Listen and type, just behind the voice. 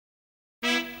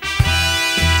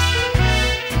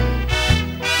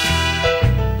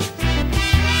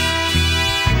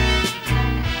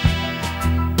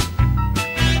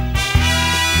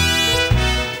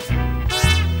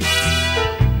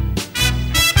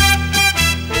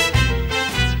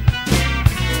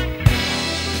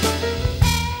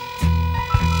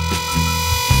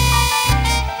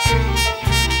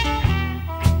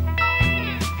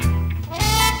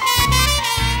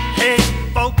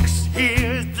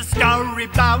story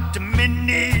about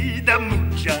Minnie the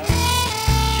Moocher.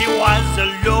 She was a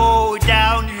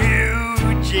low-down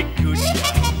hoochie-coochie.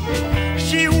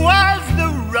 She was the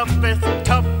roughest,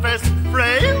 toughest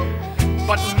frail,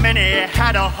 but Minnie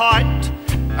had a heart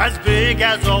as big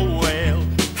as a whale.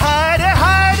 Hidey,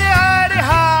 hidey, hidey,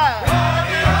 hide.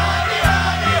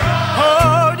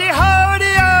 Hody,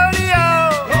 hody, hody, ho.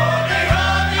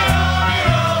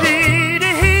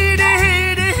 Heedy, heedy,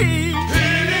 heedy, hee.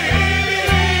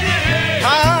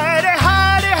 Hidey,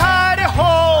 hidey, hidey,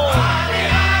 ho.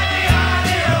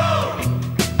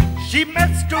 She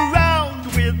messed around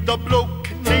with a bloke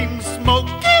named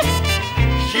Smokey.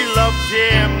 She loved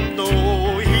him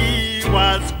though he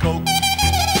was coke.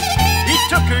 He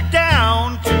took her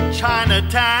down to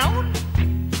Chinatown,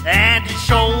 and he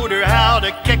showed her how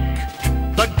to kick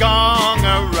the gong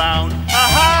around.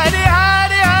 Hidey,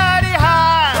 hidey, hidey,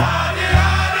 hide. Hidey,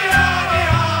 hidey, hidey,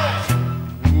 hide.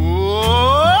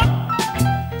 Whoa.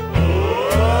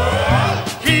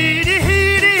 Heedy,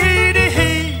 heedy, heedy,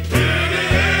 hee.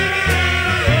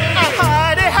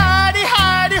 Hidey, hidey,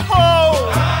 hidey, ho.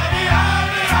 Hidey,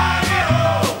 hidey, hidey, ho.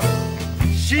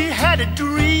 She had a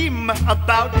dream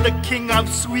about the King of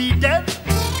Sweden.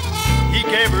 He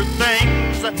gave her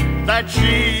things that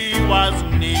she was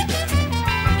needing.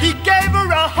 He gave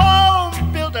her a home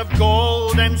built of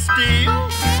gold and steel,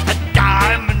 a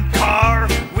diamond car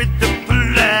with the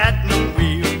platinum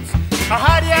wheels.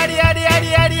 Hidey, hidey, hidey,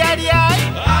 hidey, hidey, hidey, hidey.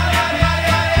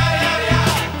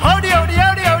 Hody, hody,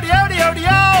 hody, hody, hody, hody,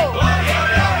 ho.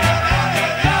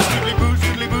 Scoodly boo,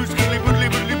 scoodly boo, scoodly boodly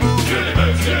boodly boo.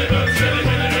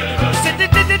 Diddly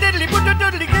diddly boodly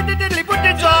doodly diddly diddly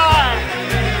boodly joy.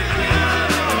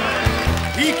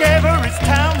 He gave her his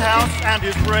townhouse and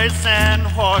his racing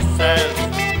horses.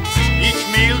 Each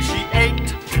meal she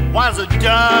ate was a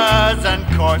dozen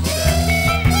courses.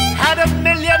 Had $1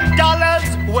 million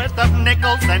worth of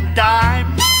nickels and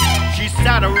dimes. She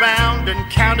sat around and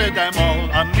counted them all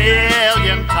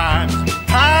 1,000,000 times.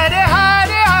 Hidey, hidey.